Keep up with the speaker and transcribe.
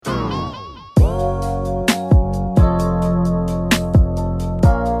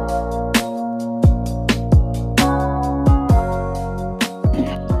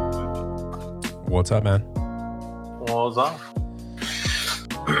What's up, man? What's up?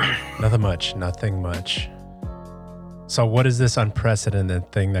 Nothing much. So what is this unprecedented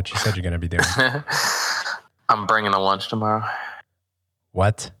thing that you said you're going to be doing? I'm bringing a lunch tomorrow.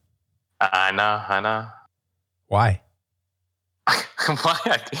 What? I know. Why?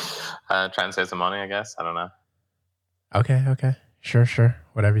 Why? Trying to save some money, I guess. I don't know. Okay. Sure.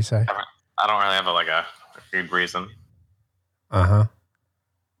 Whatever you say. I don't really have a good reason. Uh-huh.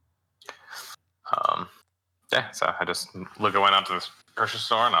 Yeah, so I just went out to the grocery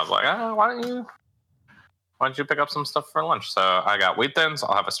store and I was like, why don't you pick up some stuff for lunch? So I got wheat thins,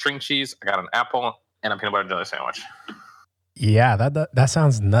 I'll have a string cheese, I got an apple, and a peanut butter jelly sandwich. Yeah, that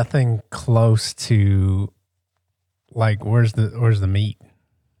sounds nothing close to like where's the meat?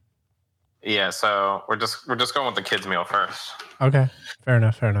 Yeah, so we're just going with the kids' meal first. Okay, fair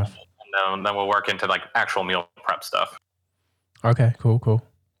enough. And then we'll work into like actual meal prep stuff. Okay, cool.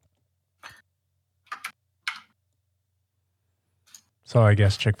 So I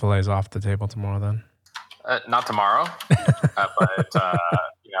guess Chick-fil-A is off the table tomorrow then? Not tomorrow, but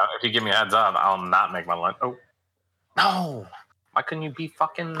if you give me a heads up, I'll not make my lunch. Oh, no! Why couldn't you be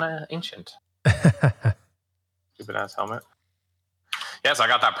fucking ancient? Stupid ass helmet. Yes, I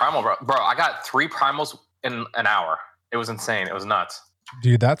got that primal, bro. I got 3 primals in an hour. It was insane. It was nuts.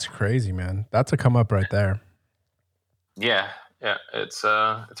 Dude, that's crazy, man. That's a come up right there. Yeah. It's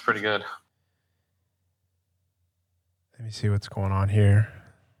pretty good. Let me see what's going on here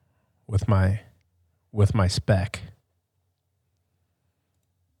with my spec.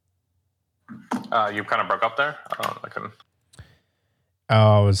 You kind of broke up there. I couldn't.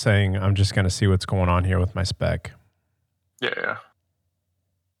 Oh, I was saying I'm just gonna see what's going on here with my spec. Yeah.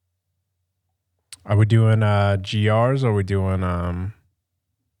 Are we doing GRs or are we doing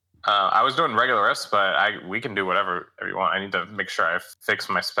I was doing regular riffs, but we can do whatever you want. I need to make sure I fix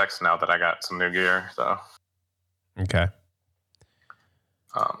my specs now that I got some new gear. So okay.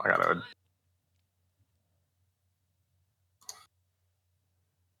 I gotta.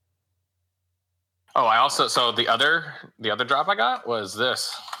 Oh, I also the other drop I got was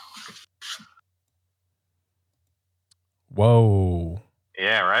this. Whoa.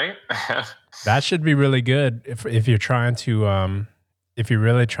 Yeah, right. That should be really good if you're trying to if you're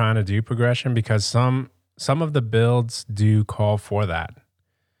really trying to do progression, because some of the builds do call for that.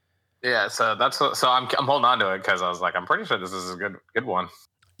 Yeah, so I'm holding on to it because I was like, I'm pretty sure this is a good one.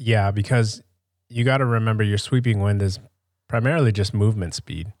 Yeah, because you got to remember your sweeping wind is primarily just movement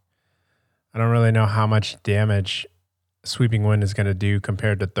speed. I don't really know how much damage sweeping wind is going to do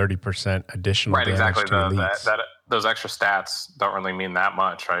compared to 30% additional damage. Right, exactly. Those extra stats don't really mean that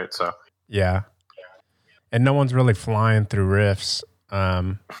much, right? So yeah. And no one's really flying through rifts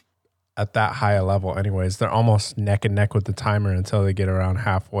at that high a level anyways. They're almost neck and neck with the timer until they get around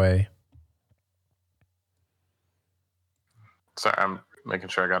halfway. So I'm making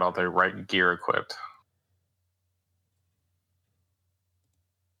sure I got all the right gear equipped.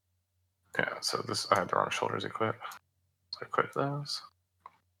 Yeah, so I had the wrong shoulders equipped. So I equipped those.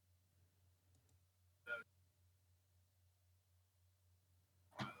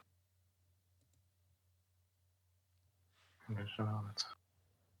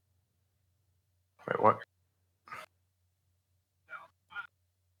 Wait, what?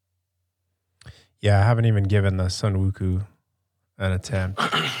 Yeah, I haven't even given the Sun Wuku an attempt.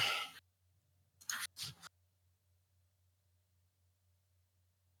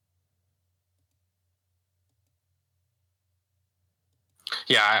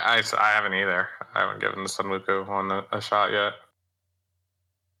 Yeah, I haven't either. I haven't given the Sun Wuku one a shot yet.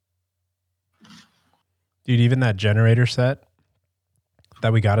 Dude, even that generator set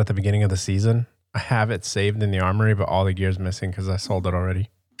that we got at the beginning of the season, I have it saved in the armory, but all the gear's missing because I sold it already.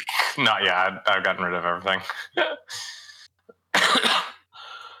 Not yet. I've gotten rid of everything.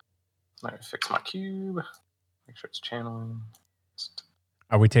 Let me fix my cube. Make sure it's channeling.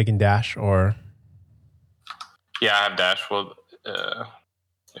 Are we taking dash or? Yeah, I have dash. Well, yeah.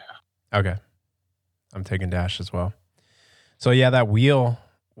 Okay. I'm taking dash as well. So yeah, that wheel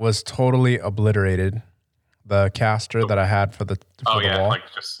was totally obliterated. The caster that I had for the wall. Like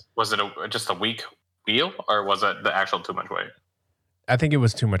was it just a weak wheel or was it the actual too much weight? I think it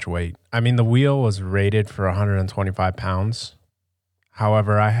was too much weight. I mean, the wheel was rated for 125 pounds.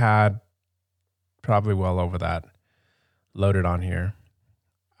 However, I had probably well over that loaded on here.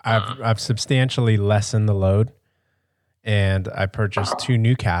 I've substantially lessened the load, and I purchased 2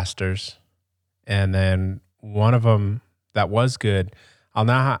 new casters, and then one of them that was good. I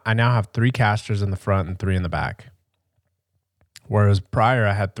now have 3 casters in the front and 3 in the back. Whereas prior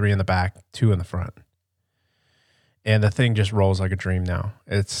I had 3 in the back, 2 in the front. and the thing just rolls like a dream now.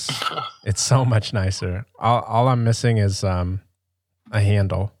 It's so much nicer. All I'm missing is a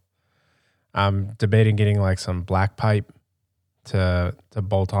handle. I'm debating getting like some black pipe to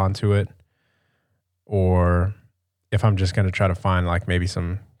bolt onto it, or if I'm just going to try to find like maybe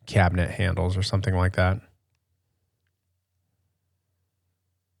some cabinet handles or something like that.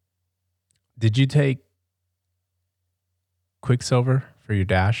 Did you take Quicksilver for your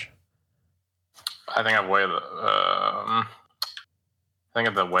dash? I think I've way the. I think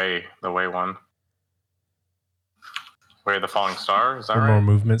of the way one. Way of the Falling Star. Is that for right? more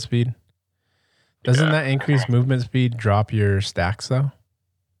movement speed? Doesn't that increase movement speed drop your stacks though?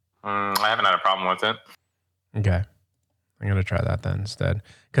 I haven't had a problem with it. Okay. I'm going to try that then instead.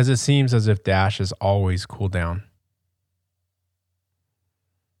 Because it seems as if dash is always cooldown.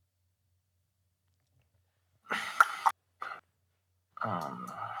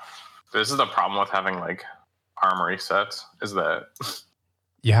 This is the problem with having like armory sets, is that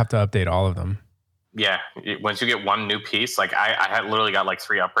you have to update all of them. Yeah, once you get one new piece, like I had literally got like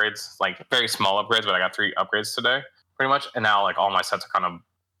 3 upgrades, like very small upgrades, but I got 3 upgrades today, pretty much, and now like all my sets are kind of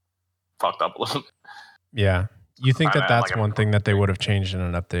fucked up a little bit. Yeah, you think that that's like one thing that they would have changed in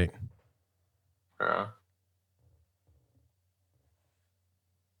an update? Yeah.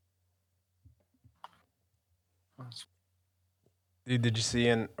 Dude, did you see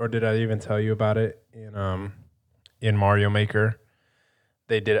or did I even tell you about it in Mario Maker?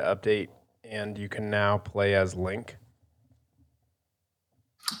 They did an update, and you can now play as Link.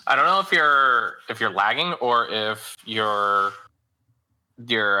 I don't know if you're lagging or if your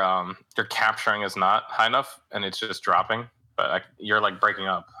capturing is not high enough and it's just dropping, but you're like breaking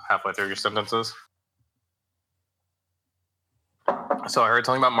up halfway through your sentences. So I heard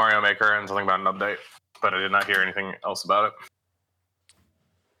something about Mario Maker and something about an update, but I did not hear anything else about it.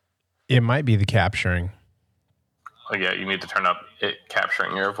 It might be the capturing. Oh, yeah, you need to turn up it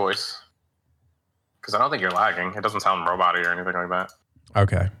capturing your voice. Because I don't think you're lagging. It doesn't sound robot-y or anything like that.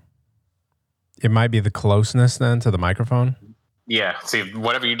 Okay. It might be the closeness then to the microphone. Yeah. See,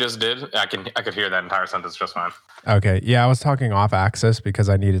 whatever you just did, I could hear that entire sentence just fine. Okay. Yeah, I was talking off axis because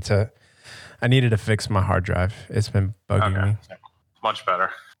I needed to fix my hard drive. It's been bugging me. Much better.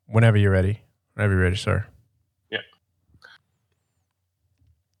 Whenever you're ready. Whenever you're ready, sir. Yeah.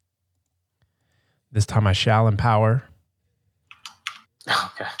 This time I shall empower.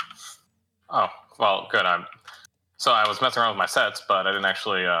 Okay. Oh, well, good. So I was messing around with my sets, but I didn't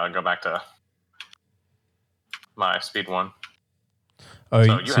actually go back to my speed one. Oh,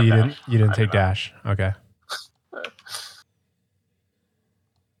 so you didn't take dash. Okay.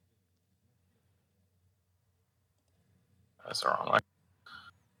 That's the wrong way.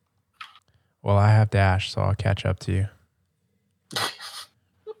 Well, I have dash, so I'll catch up to you.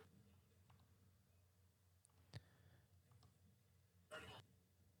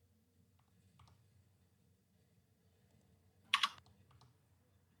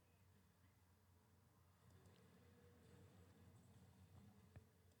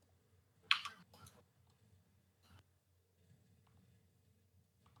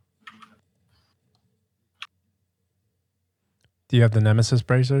 Do you have the Nemesis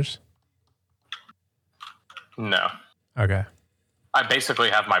bracers? No. Okay. I basically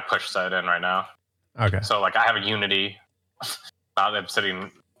have my push set in right now. Okay. So, like, I have a Unity. I'm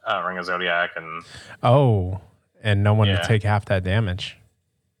sitting Ring of Zodiac and... Oh, and no one to take half that damage.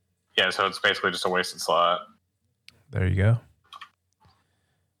 Yeah, so it's basically just a wasted slot. There you go.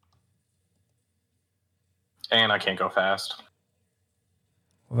 And I can't go fast.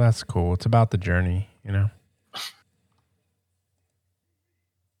 Well, that's cool. It's about the journey, you know?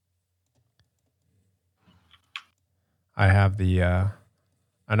 I have the...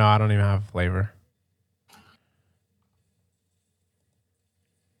 I know I don't even have flavor.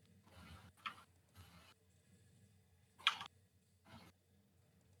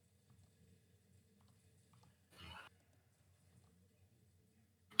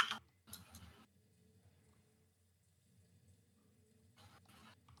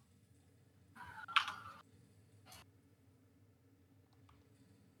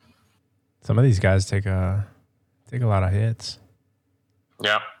 Some of these guys take a lot of hits.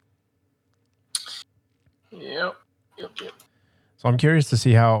 Yep. Yep. So I'm curious to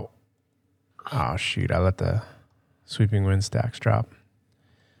see how... Oh, shoot. I let the sweeping wind stacks drop.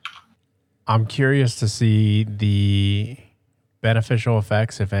 I'm curious to see the beneficial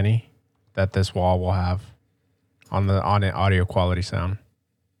effects, if any, that this wall will have on the audio quality sound.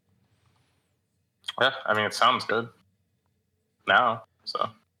 Yeah, I mean, it sounds good now, so...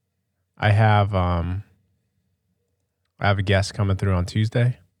 I have a guest coming through on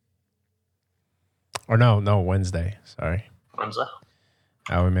Tuesday. Or no, Wednesday. Sorry. Wednesday?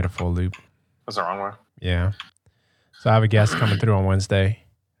 We made a full loop. That's the wrong way. Yeah. So I have a guest coming through on Wednesday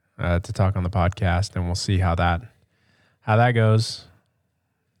to talk on the podcast, and we'll see how that goes.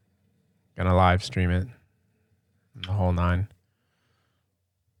 Gonna live stream it, the whole 9.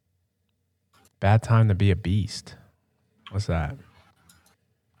 Bad time to be a beast. What's that?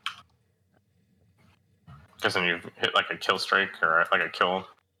 Guessing you've hit like a kill streak or like a kill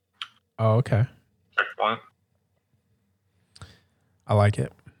Oh, okay. checkpoint. I like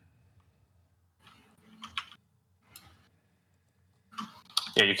it.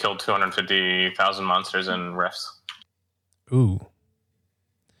 Yeah, you killed 250,000 monsters in Rifts. Ooh.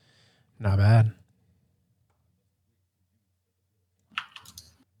 Not bad.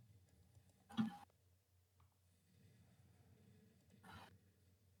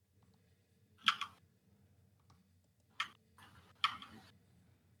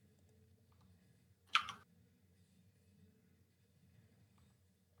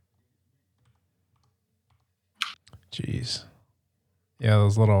 Jeez. Yeah,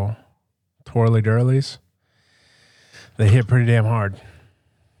 those little twirly durlies, they hit pretty damn hard.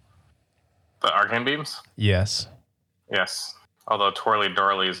 The arcane beams? Yes. Yes. Although Twirly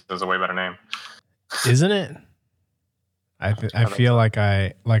Dorlies is a way better name. Isn't it? I feel like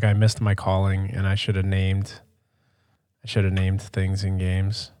I missed my calling, and I should have named things in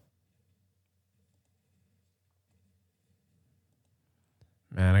games.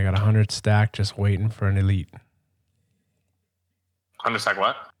 Man, I got 100 stacked just waiting for an elite. 100 stack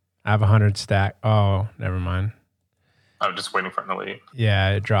what? I have 100 stack. Oh, never mind. Oh, just waiting for an elite.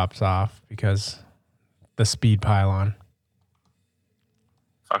 Yeah, it drops off because the speed pylon.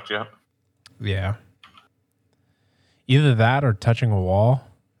 Fucked you up. Yeah. Either that or touching a wall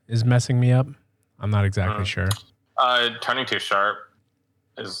is messing me up. I'm not exactly sure. Turning too sharp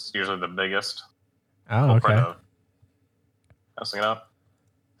is usually the biggest. Oh, okay. Messing it up.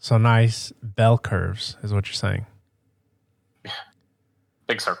 So nice bell curves is what you're saying.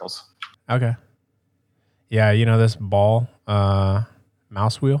 Big circles. Okay. Yeah, you know this ball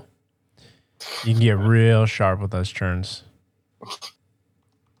mouse wheel? You can get real sharp with those turns.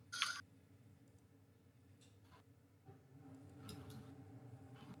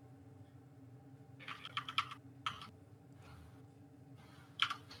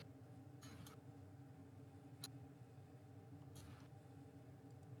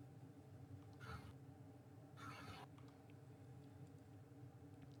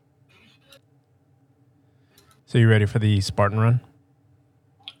 So you ready for the Spartan run?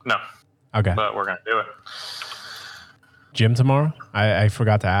 No. Okay. But we're going to do it. Gym tomorrow? I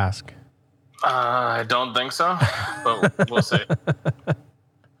forgot to ask. I don't think so, but we'll see.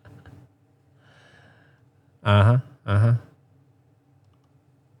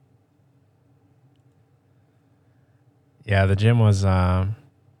 Yeah, the gym was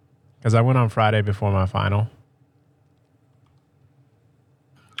because I went on Friday before my final,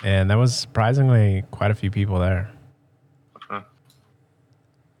 and there was surprisingly quite a few people there. Mm-hmm.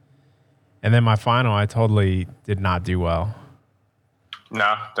 And then my final, I totally did not do well.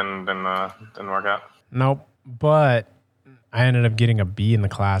 No, didn't work out. Nope. But I ended up getting a B in the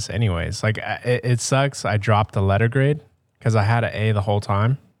class anyways. Like it sucks. I dropped the letter grade because I had an A the whole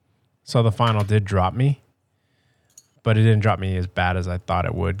time. So the final did drop me, but it didn't drop me as bad as I thought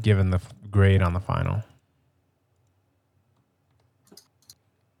it would given the grade on the final.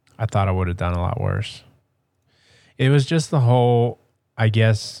 I thought I would have done a lot worse. It was just the whole, I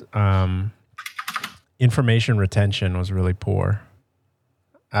guess, information retention was really poor.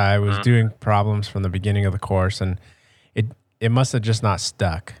 I was doing problems from the beginning of the course, and it must have just not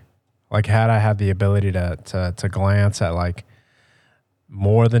stuck. Like, had I had the ability to glance at like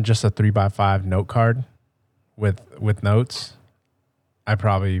more than just a 3x5 note card with notes, I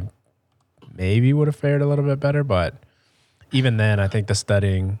probably maybe would have fared a little bit better. But even then, I think the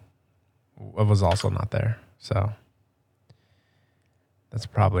studying was also not there. So that's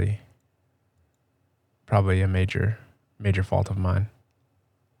probably a major fault of mine.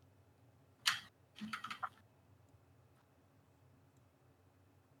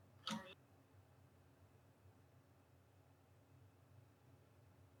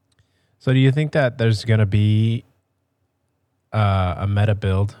 So do you think that there's going to be a meta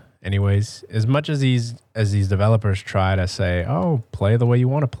build anyways? As much as these developers try to say, oh, play the way you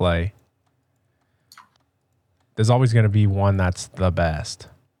want to play, there's always going to be one that's the best.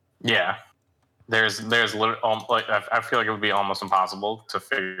 Yeah. There's literally, like, I feel like it would be almost impossible to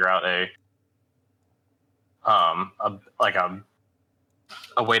figure out a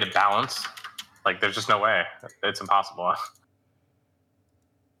way to balance. Like, there's just no way. It's impossible.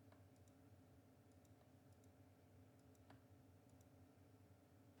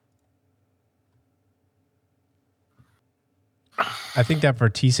 I think that for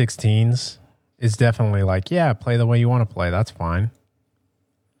T16s, it's definitely like, yeah, play the way you want to play. That's fine.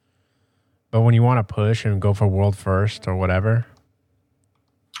 But when you want to push and go for world first or whatever,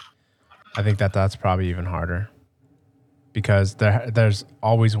 I think that's probably even harder. Because there's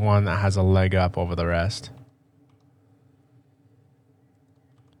always one that has a leg up over the rest.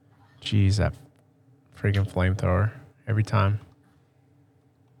 Jeez, that freaking flamethrower. Every time.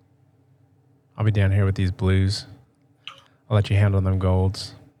 I'll be down here with these blues. I'll let you handle them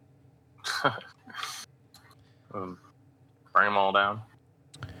golds. Bring them all down.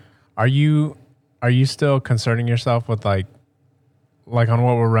 Are you still concerning yourself with like on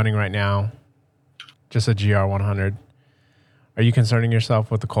what we're running right now, just a GR100? Are you concerning yourself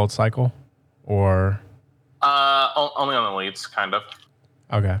with the cold cycle, or? Only on elites, kind of.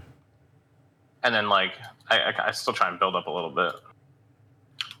 Okay. And then like I still try and build up a little bit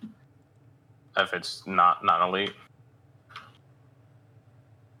if it's not elite.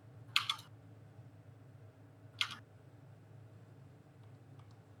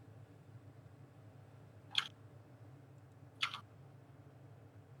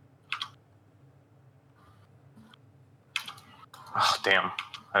 Oh, damn.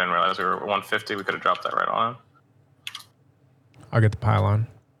 I didn't realize we were at 150. We could have dropped that right on. I'll get the pylon.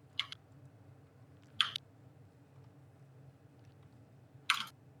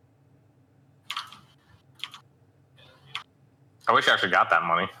 I wish I actually got that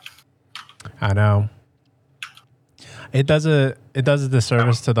money. I know. It does a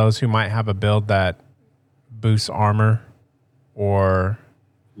disservice to those who might have a build that boosts armor, or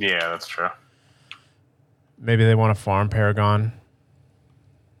yeah, that's true. Maybe they want to farm Paragon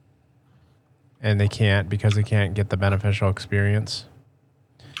and they can't because they can't get the beneficial experience.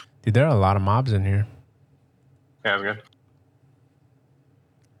 Dude, there are a lot of mobs in here. Yeah, that's good.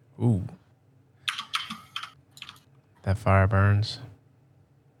 Ooh. That fire burns.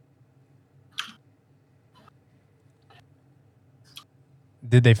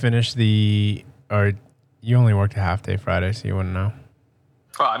 Did they finish or you only worked a half day Friday, so you wouldn't know?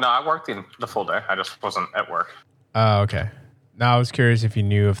 Well, no, I worked the full day. I just wasn't at work. Oh, okay. Now I was curious if you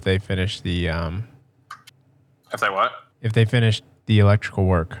knew if they finished the If they what? If they finished the electrical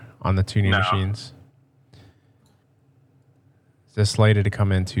work on the two new machines. They're slated to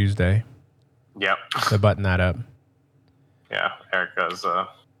come in Tuesday. Yep. To button that up. Yeah, Erica's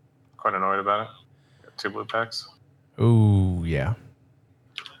quite annoyed about it. Got 2 blue packs. Ooh, yeah.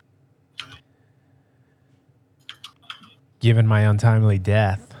 Given my untimely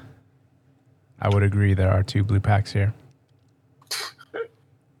death, I would agree there are 2 blue packs here.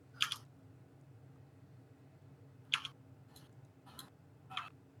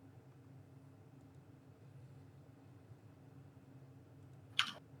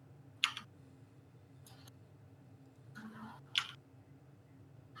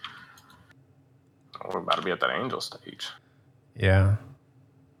 We're about to be at that angel stage. Yeah.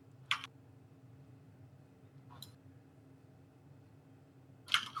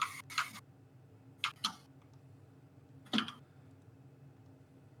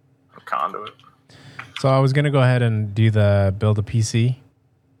 Conduit. So I was going to go ahead and do the build a PC.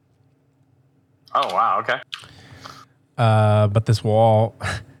 Oh, wow. Okay. But this wall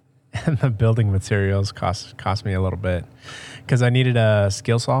and the building materials cost me a little bit because I needed a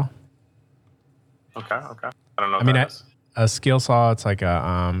skill saw. Okay. I don't know what that is. A skill saw, it's like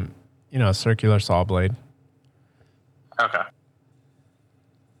a a circular saw blade. Okay.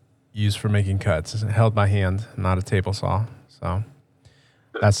 Used for making cuts. It's held by hand, not a table saw. So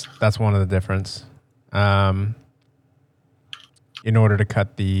that's one of the difference. In order to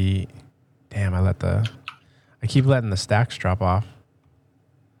cut the I keep letting the stacks drop off.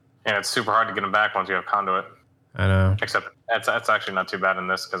 And it's super hard to get them back once you have conduit. I know. Except that's actually not too bad in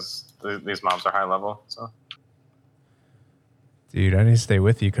this because these mobs are high level. So. Dude, I need to stay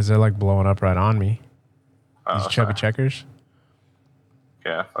with you because they're like blowing up right on me. These chubby checkers.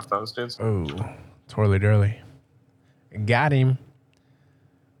 Yeah, fuck those dudes. Oh, twirly dirly. Got him.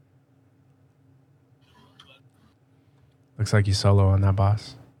 Looks like you solo on that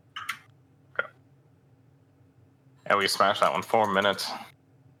boss. Okay. Yeah, we smashed that one 4 minutes.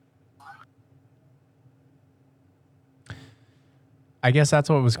 I guess that's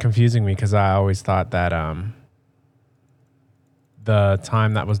what was confusing me because I always thought that the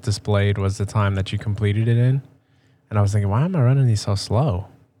time that was displayed was the time that you completed it in. And I was thinking, why am I running these so slow?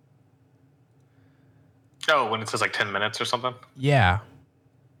 Oh, when it says like 10 minutes or something? Yeah.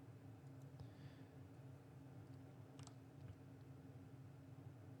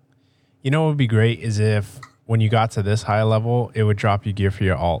 You know what would be great is if when you got to this high level, it would drop you gear for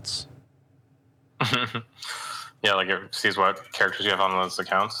your alts. Yeah, like it sees what characters you have on those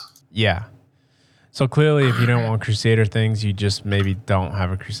accounts. Yeah. So clearly, if you don't want Crusader things, you just maybe don't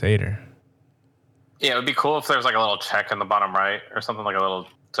have a Crusader. Yeah, it would be cool if there's like a little check in the bottom right or something, like a little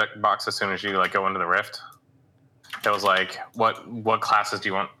check box as soon as you like go into the rift. It was like, what classes do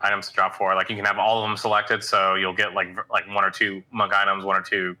you want items to drop for? Like you can have all of them selected, so you'll get like 1 or 2 monk items, 1 or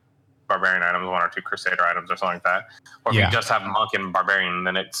 2 barbarian items, 1 or 2 crusader items, or something like that. Or if you just have monk and barbarian,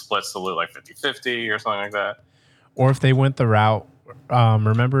 then it splits the loot like 50-50 or something like that. Or if they went the route,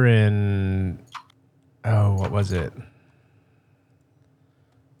 remember in, what was it?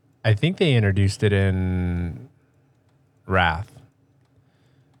 I think they introduced it in Wrath,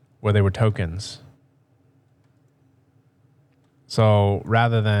 where they were tokens. So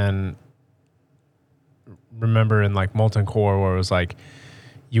rather than, remember in like Molten Core, where it was like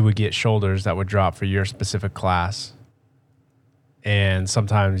you would get shoulders that would drop for your specific class, and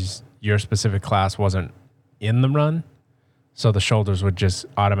sometimes your specific class wasn't in the run, so the shoulders would just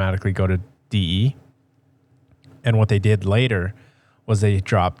automatically go to DE. And what they did later was they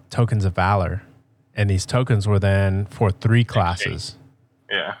dropped tokens of valor, and these tokens were then for 3 classes.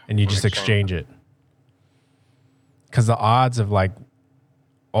 Yeah, and you just exchange it. Because the odds of like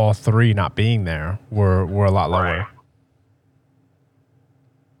all 3 not being there were a lot lower.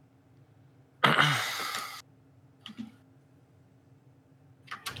 Right.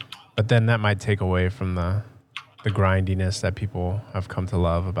 But then that might take away from the grindiness that people have come to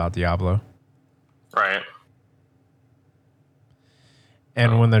love about Diablo. Right.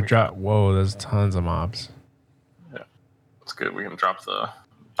 And when they're dropped, whoa, there's tons of mobs. Yeah, it's good. We can drop the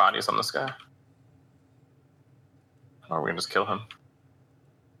bodies on this guy, or we can just kill him.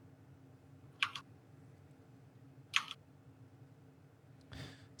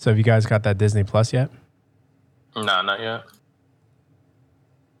 So have you guys got that Disney Plus yet? No, not yet.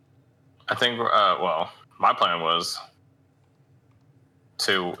 I think. Well, my plan was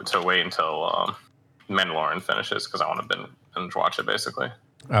to wait until Mandalorian finishes because I want to binge watch it basically.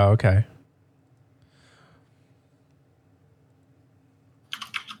 Oh, okay.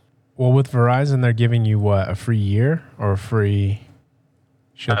 Well, with Verizon, they're giving you what, a free year or a free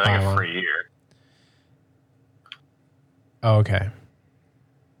Shield I think a free year. Oh, okay.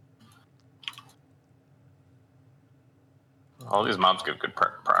 All these mobs give good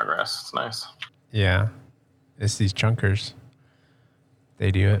progress. It's nice. Yeah. It's these chunkers.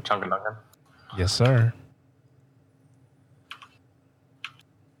 They do it. Chunk and Duncan. Yes, sir.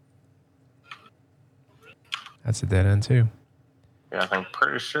 That's a dead end, too. Yeah, I think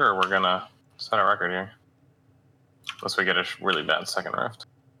pretty sure we're going to set a record here. Unless we get a really bad second rift.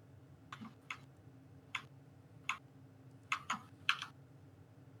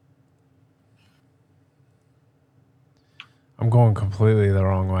 I'm going completely the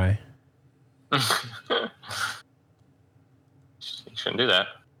wrong way. You shouldn't do that.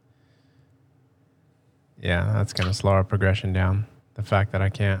 Yeah, that's going to slow our progression down. The fact that I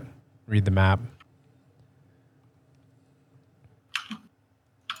can't read the map.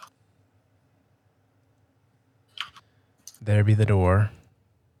 There be the door.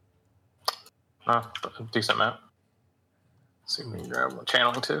 Oh, decent map. Let's see if we can grab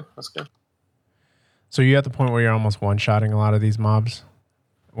channeling too. That's good. So you're at the point where you're almost one-shotting a lot of these mobs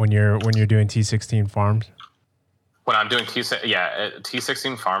when you're doing T16 farms? When I'm doing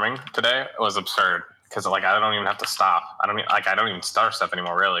T16 farming today was absurd because like I don't even have to stop. I don't even start stuff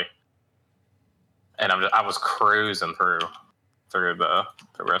anymore really. And I was cruising through the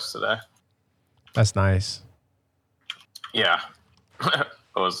rest today. That's nice. Yeah, it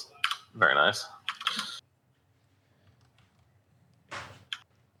was very nice.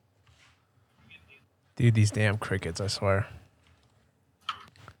 Dude, these damn crickets, I swear.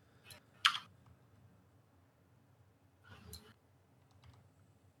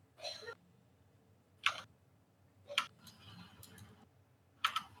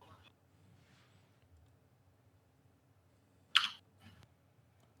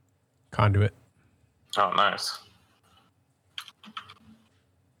 Conduit. Oh, nice.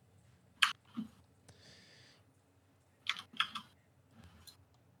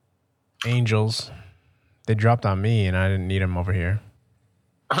 Angels. They dropped on me, and I didn't need them over here.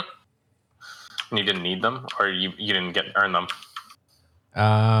 And you didn't need them, or you didn't earn them?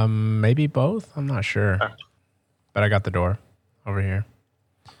 Maybe both. I'm not sure. Okay. But I got the door over here.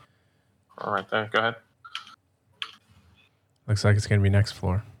 All right there. Go ahead. Looks like it's going to be next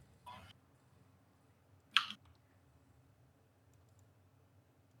floor.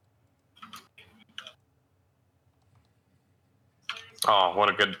 Oh, what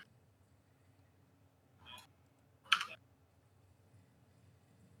a good...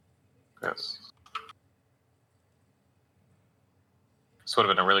 Yes. This would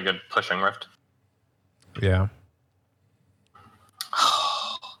have been a really good pushing rift. Yeah.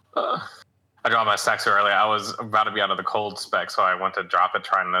 I dropped my stacks too early. I was about to be out of the cold spec, so I went to drop it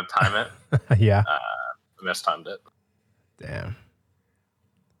trying to time it. Yeah. Mistimed it. Damn.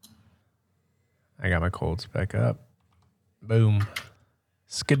 I got my cold spec up. Boom.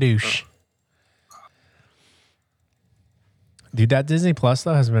 Skadoosh. Dude, that Disney Plus,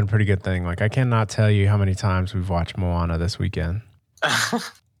 though, has been a pretty good thing. Like, I cannot tell you how many times we've watched Moana this weekend.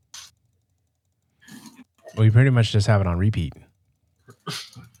 We pretty much just have it on repeat.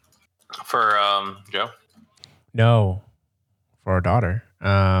 For Joe? No, for our daughter.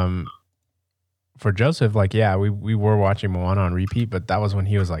 For Joseph, like, yeah, we were watching Moana on repeat, but that was when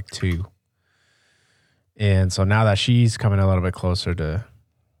he was like 2. And so now that she's coming a little bit closer to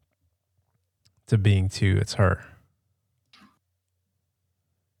being 2, it's her.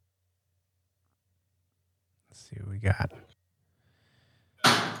 Let's see what we got.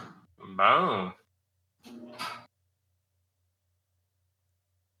 Boom.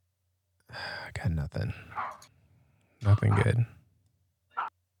 I got nothing. Nothing good.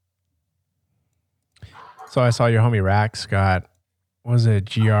 So I saw your homie Rax got, what was it,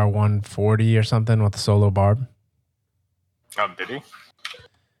 GR140 or something with a solo barb? Oh, did he?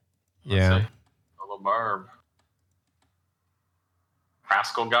 Yeah. Solo barb.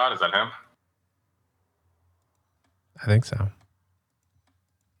 Rascal God, is that him? I think so.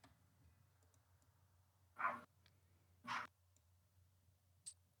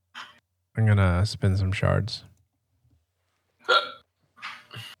 I'm going to spin some shards.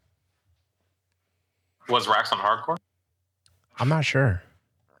 Was Rax on hardcore? I'm not sure.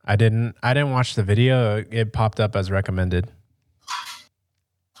 I didn't watch the video. It popped up as recommended.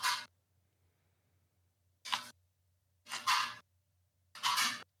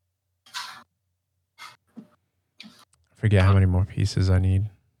 I forget how many more pieces I need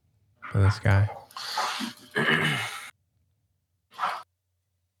for this guy.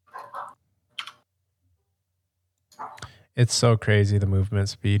 It's so crazy, the movement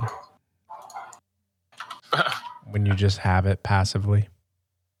speed. When you just have it passively.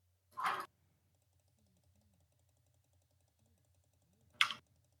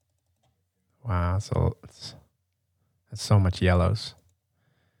 Wow, so that's so much yellows.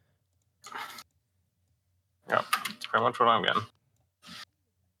 Yeah, that's pretty much what I'm getting.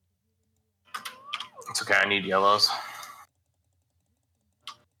 It's okay, I need yellows.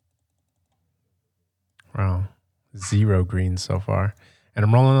 Wow. 0 greens so far. And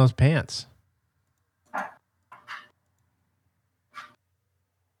I'm rolling those pants. What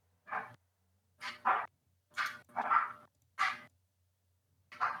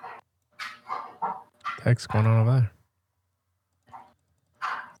the heck's going on over there?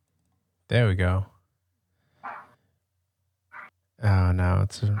 There we go. Oh, no,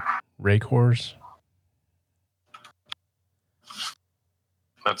 it's a rake horse.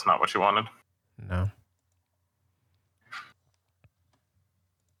 That's not what you wanted. No.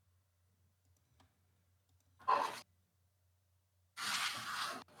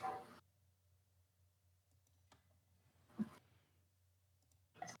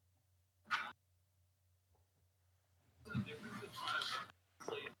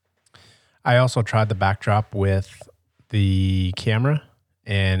 I also tried the backdrop with the camera,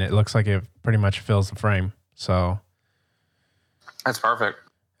 and it looks like it pretty much fills the frame. So That's perfect.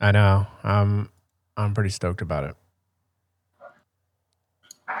 I know. I'm pretty stoked about it.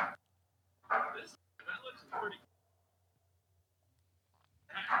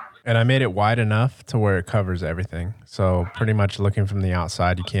 And I made it wide enough to where it covers everything. So pretty much looking from the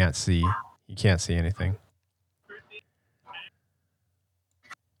outside, you can't see anything.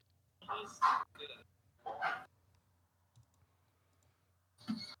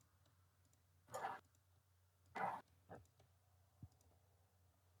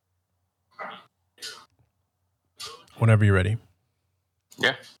 Whenever you're ready.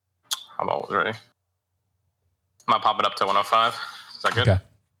 Yeah, I'm always ready. I'm gonna pop it up to 105. Is that good? Okay.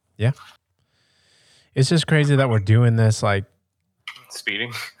 Yeah. It's just crazy that we're doing this, like,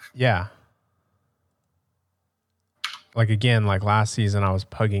 Speeding. yeah. Like, again, like last season, I was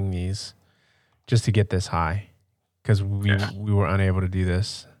pugging these just to get this high because we were unable to do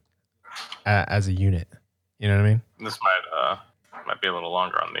this as a unit. You know what I mean? This might be a little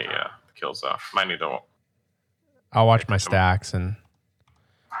longer on the kills though. Might need to. I'll watch my stacks and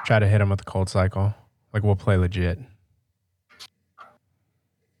try to hit them with the cold cycle. Like, we'll play legit.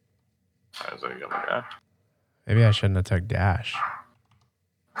 Is that a good guy? Maybe I shouldn't have took dash.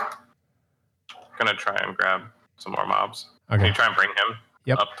 Gonna try and grab some more mobs. Okay. Can you try and bring him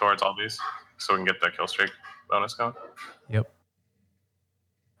Yep. up towards all these so we can get the kill streak bonus going? Yep.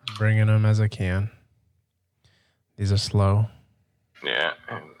 bringing them as I can. These are slow. Yeah,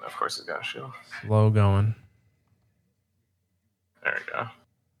 and of course he's got a shield. Slow going. There we go.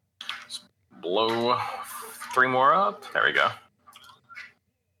 Just blow 3 more up. There we go.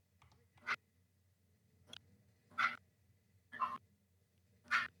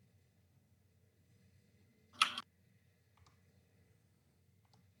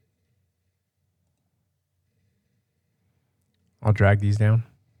 I'll drag these down.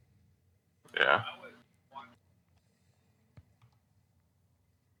 Yeah.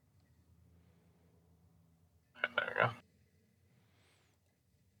 Okay, there we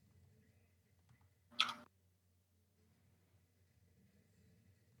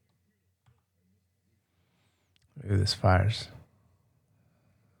go. Ooh, this fires.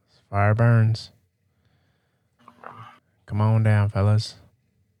 This fire burns. Come on down, fellas.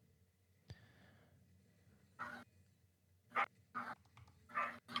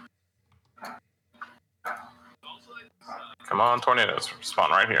 Come on, tornadoes.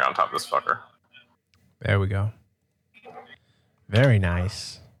 Spawn right here on top of this fucker. There we go. Very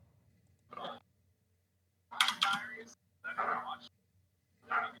nice.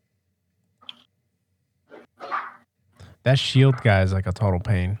 That shield guy is like a total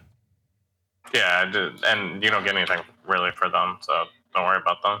pain. Yeah, and you don't get anything really for them, so don't worry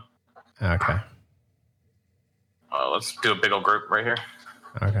about them. Okay. Let's do a big old group right here.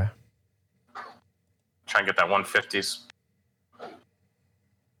 Okay. Try and get that 150s.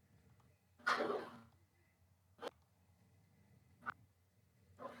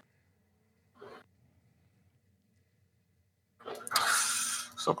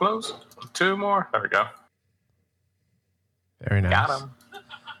 So close. 2 more. There we go. Very nice. Got him.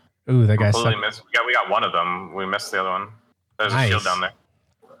 Ooh, that guy Completely sucked. missed. Yeah, we got one of them. We missed the other one. There's Nice. a shield down there.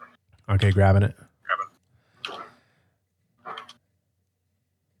 Okay, grabbing it. Grab it.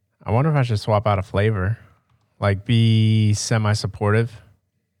 I wonder if I should swap out a flavor. Like be semi-supportive.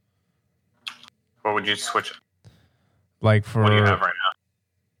 What would you switch? Like for What do you have right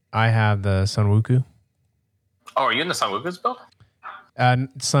now? I have the Sunwuku. Oh, are you in the Sanwuku's build?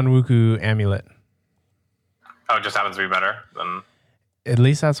 Sunwuku amulet. Oh, it just happens to be better than. At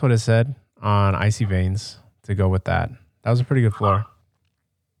least that's what it said on Icy Veins to go with that. That was a pretty good floor.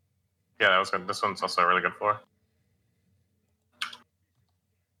 Yeah, that was good. This one's also a really good floor.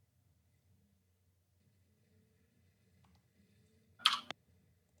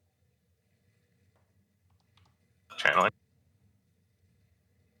 Channeling.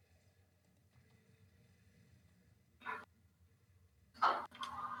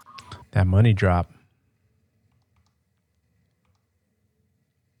 That money drop.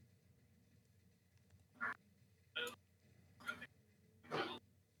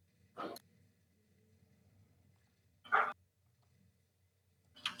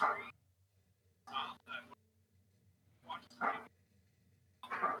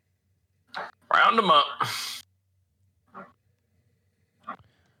 Round them up.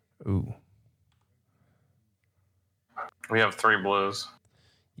 Ooh. We have 3 blues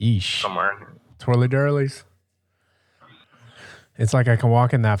Yeesh. somewhere. Twirly dirlies. It's like I can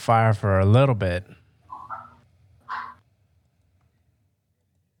walk in that fire for a little bit.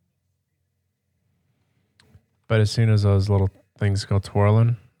 But as soon as those little things go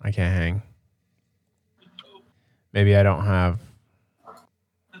twirling, I can't hang. Maybe I don't have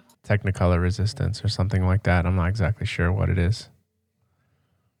Technicolor resistance or something like that. I'm not exactly sure what it is.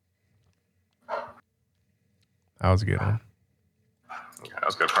 That was a good one. Yeah, that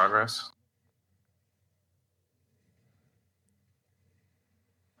was good progress.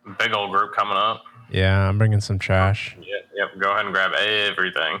 Big old group coming up. Yeah, I'm bringing some trash. Yep. Go ahead and grab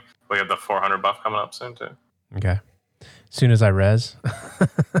everything. We have the 400 buff coming up soon too. Okay. As soon as I res.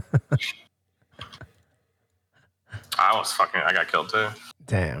 I got killed too.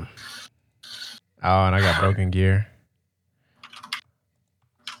 Damn. Oh, and I got broken gear.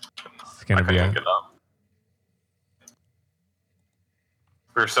 It's gonna be Get up.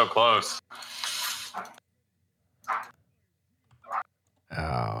 We were so close.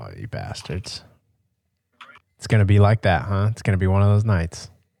 Oh, you bastards. It's gonna be like that, huh? It's gonna be one of those nights.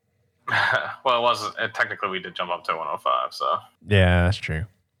 Well, it wasn't. Technically, we did jump up to 105, so. Yeah, that's true.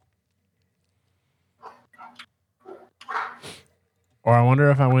 Or I wonder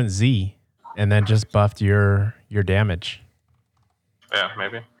if I went Z and then just buffed your damage. Yeah,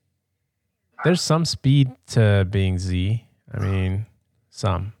 maybe. There's some speed to being Z. I mean,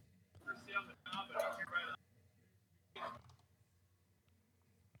 some.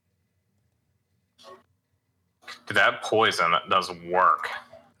 Dude, that poison does work.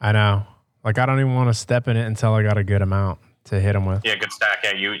 I know. Like, I don't even want to step in it until I got a good amount to hit him with. Yeah, good stack.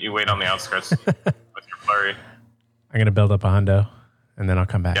 Yeah, you wait on the outskirts with your flurry. I'm going to build up a hundo, and then I'll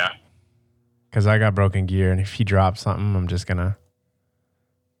come back. Yeah. Because I got broken gear, and if he drops something, I'm just going to...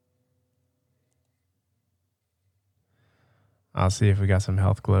 I'll see if we got some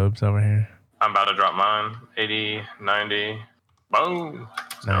health globes over here. I'm about to drop mine. 80, 90. Boom.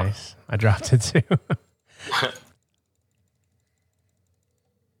 Nice. I dropped it too.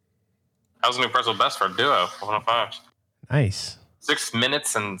 How's the new personal best for a duo? 105. Nice. 6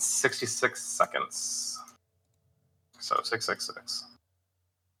 minutes and 66 seconds. So 666.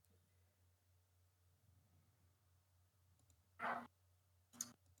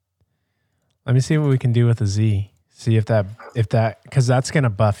 Let me see what we can do with a Z. See if that, because that's going to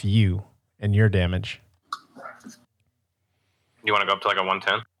buff you and your damage. You want to go up to like a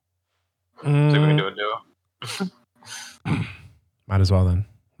 110? See if we can do a duo. Might as well then.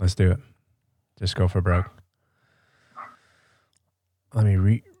 Let's do it. Just go for broke. Let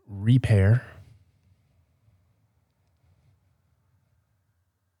me repair.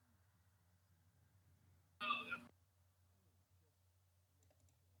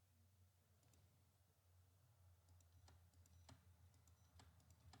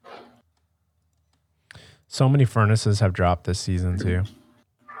 So many furnaces have dropped this season too.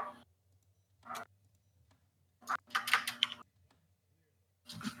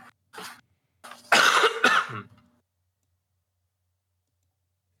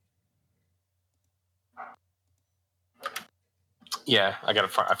 Yeah, I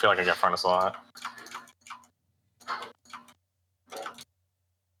feel like I get furnace a lot.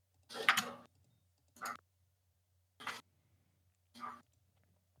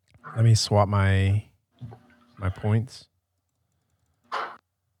 Let me swap my points.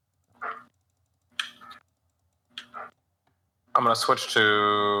 I'm going to switch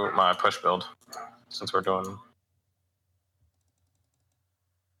to my push build since we're doing...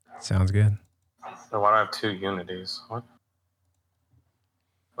 Sounds good. So why do I have 2 unities? What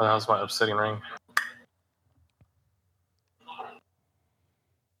the hell's my obsidian ring?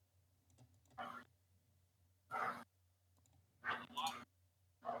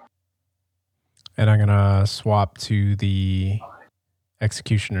 And I'm going to swap to the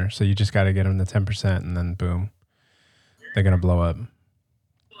executioner. So you just got to get them to 10% and then boom. They're going to blow up.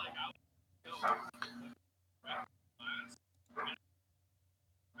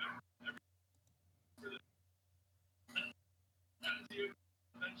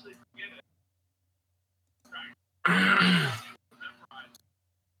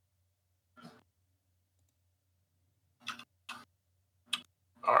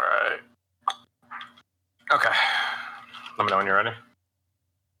 All right. Okay. Let me know when you're ready.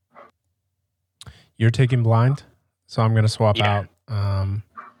 You're taking blind, so I'm going to swap out. Let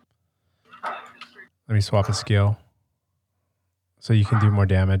me swap a skill so you can do more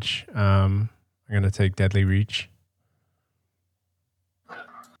damage. I'm going to take Deadly Reach.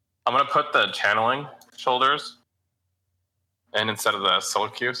 I'm going to put the channeling shoulders in instead of the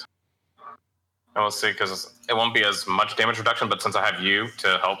silk cues. And we'll see, because it won't be as much damage reduction, but since I have you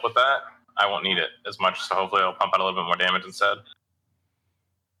to help with that, I won't need it as much, so hopefully it'll pump out a little bit more damage instead.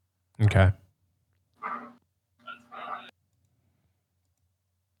 Okay.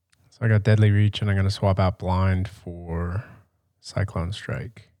 So I got Deadly Reach, and I'm going to swap out Blind for Cyclone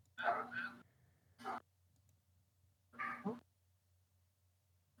Strike.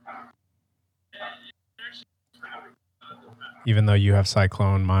 Even though you have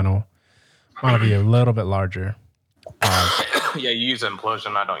Cyclone, mine will be a little bit larger. Yeah, you use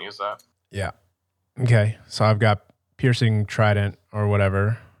Implosion. I don't use that. Yeah. Okay. So I've got Piercing Trident or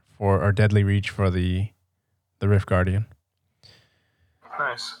whatever or Deadly Reach for the Rift Guardian.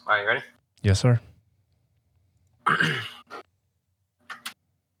 Nice. Are you ready? Yes, sir. I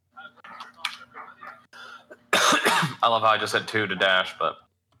love how I just said 2 to dash, but...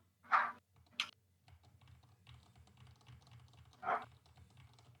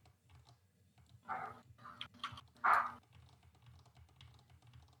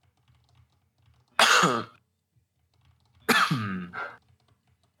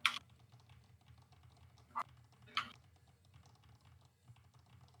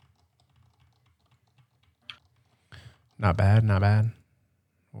 Not bad, not bad.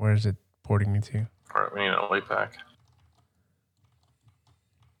 Where is it porting me to? All right, we need an elite pack.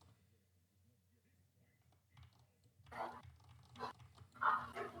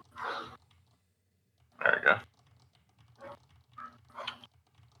 There we go.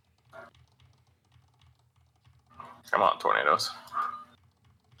 Come on, tornadoes.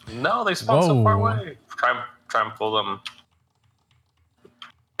 No, they spawn so far away. Try and pull them.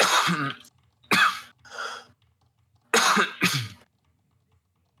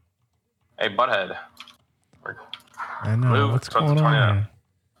 Hey, butthead. I know. Move What's towards the going on tornado. here?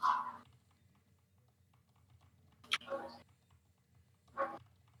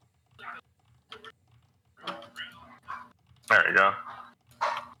 There you go.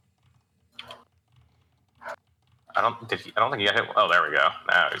 I don't think he got hit. Oh, there we go.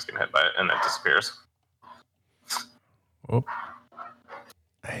 Now he's getting hit by it, and it disappears. Whoop.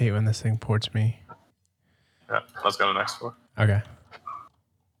 I hate when this thing ports me. Yeah, let's go to the next floor. Okay.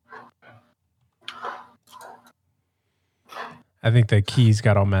 I think the keys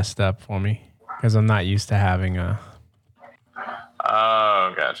got all messed up for me because I'm not used to having a.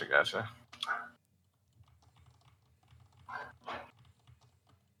 Oh, gotcha.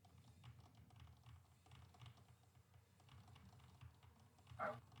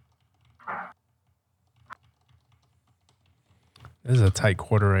 This is a tight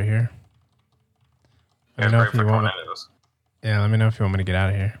quarter right here. Yeah, Let me know great if you for want me. tornadoes. Yeah, let me know if you want me to get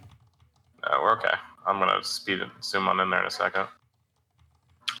out of here. We're okay. I'm gonna zoom on in there in a second.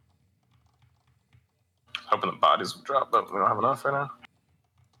 Hoping the bodies will drop, but we don't have enough right now.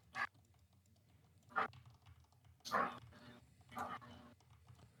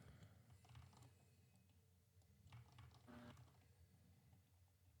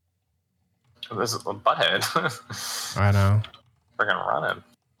 This is a butthead. I know. Freaking running.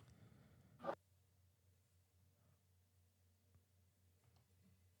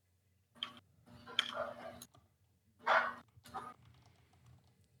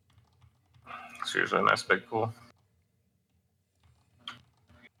 It's usually a nice big pool.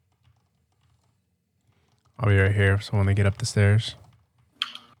 I'll be right here. So when they get up the stairs,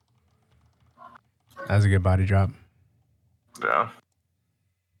 that's a good body drop. Yeah.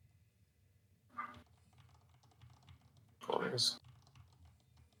 Please.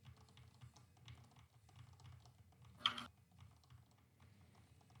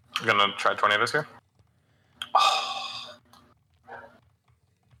 I'm gonna try tornadoes here. Oh.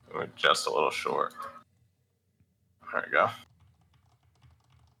 We're just a little short. There we go.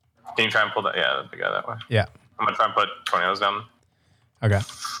 Can you try and pull that? Yeah, the guy that way. Yeah. I'm gonna try and put tornadoes down. Okay.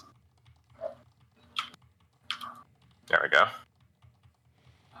 There we go.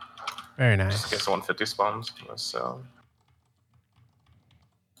 Very nice. Just in case the 150 spawns. So.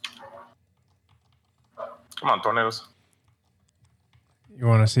 Come on, tornadoes. You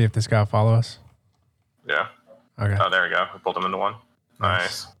want to see if this guy will follow us? Yeah. Okay. Oh, there we go. We pulled him into one.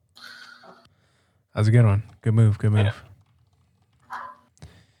 Nice. That was a good one. Good move.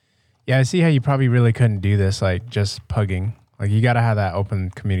 Yeah, I see how you probably really couldn't do this, like just pugging. Like you got to have that open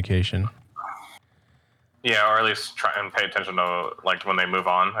communication. Yeah, or at least try and pay attention to like when they move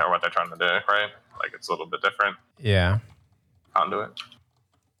on or what they're trying to do, right? Like it's a little bit different. Yeah. Conduit.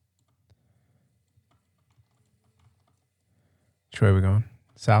 Which way are we going?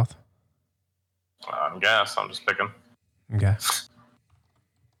 South? I guess I'm just picking. Okay.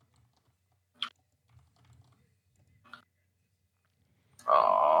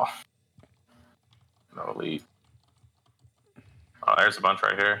 Oh, no elite. Oh, there's a bunch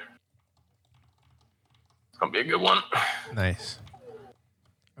right here. It's gonna be a good one. Nice.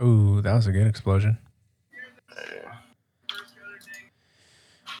 Ooh, that was a good explosion. Yeah.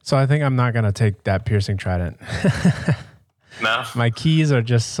 So I think I'm not going to take that piercing trident. No? My keys are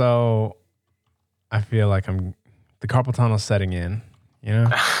just so, I feel like the carpal tunnel setting in, you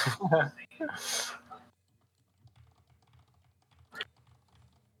know?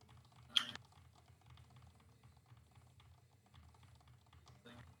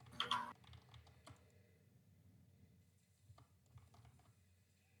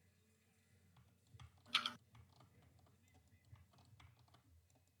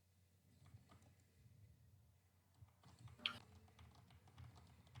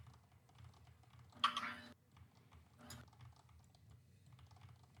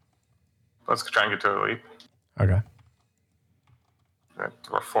 Let's try and get to elite. Okay.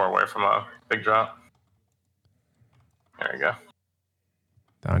 We're 4 away from a big drop. There you go.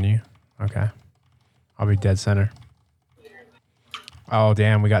 Down you? Okay. I'll be dead center. Oh,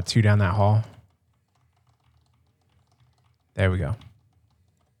 damn. We got 2 down that hall. There we go.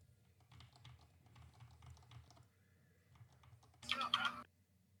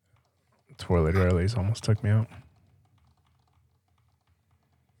 Twirly Whirlies almost took me out.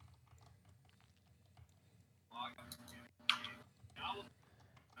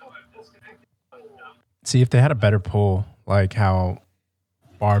 See, if they had a better pull, like how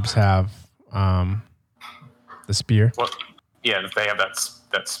Barbs have the spear. Well, yeah, they have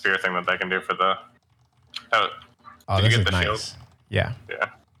that spear thing that they can do for the. Oh, did you this get is the nice. shield? Yeah. Yeah.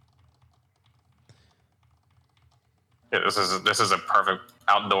 Yeah, this is a perfect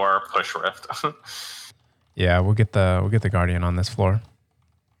outdoor push rift. Yeah, we'll get the Guardian on this floor.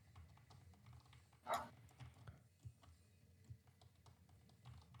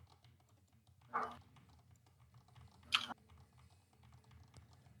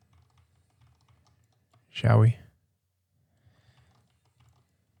 Shall we?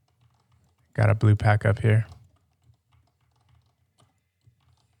 Got a blue pack up here.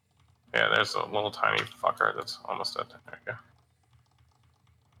 Yeah, there's a little tiny fucker that's almost dead. There you go.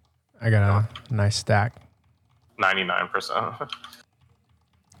 I got a nice stack. 99%.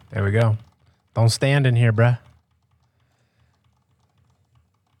 There we go. Don't stand in here, bruh.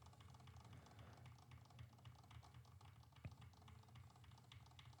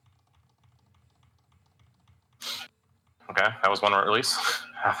 Okay, that was one release.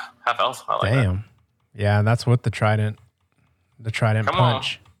 Half health. I like Damn. that. Yeah, that's what the trident Come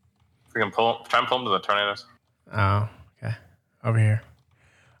punch. On. We can try and pull him to the tornadoes. Oh, okay. Over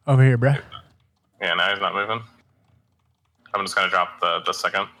here, bruh. Yeah, now he's not moving. I'm just gonna drop the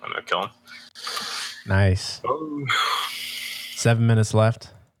second and then kill him. Nice. Oh. 7 minutes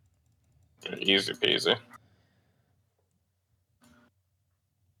left. Easy peasy.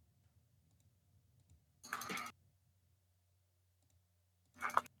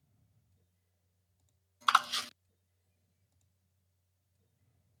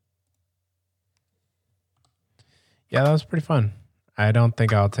 Yeah, that was pretty fun. I don't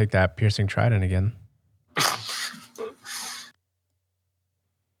think I'll take that piercing trident again.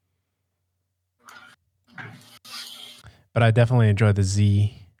 But I definitely enjoy the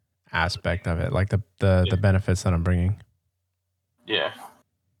Z aspect of it, like the benefits that I'm bringing. Yeah.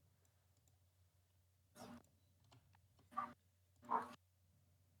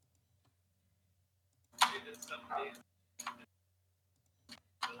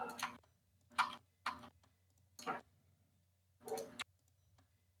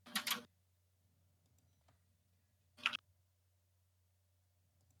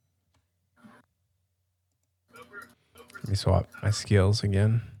 Let me swap my skills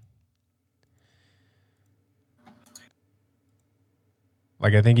again.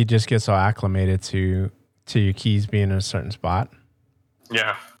 Like, I think you just get so acclimated to your keys being in a certain spot.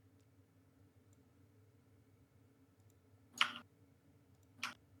 Yeah.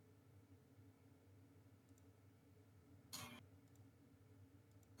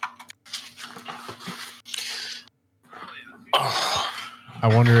 I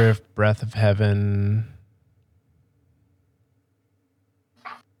wonder if Breath of Heaven...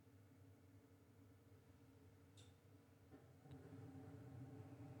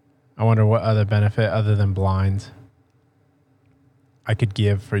 I wonder what other benefit other than blind I could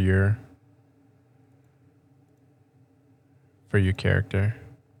give for your character.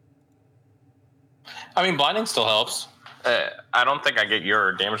 I mean, blinding still helps. I don't think I get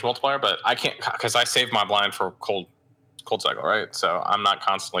your damage multiplier, but I can't because I save my blind for cold cycle, right? So I'm not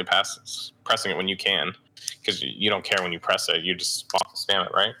constantly pressing it when you can, because you don't care when you press it. You just spam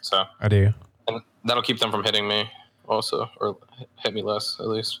it, right? So I do. And that'll keep them from hitting me also, or hit me less at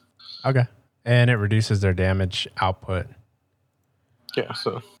least. Okay. And it reduces their damage output. Yeah,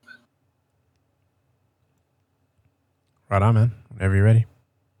 so. Right on, man. Whenever you're ready.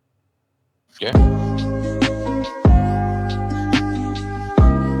 Yeah.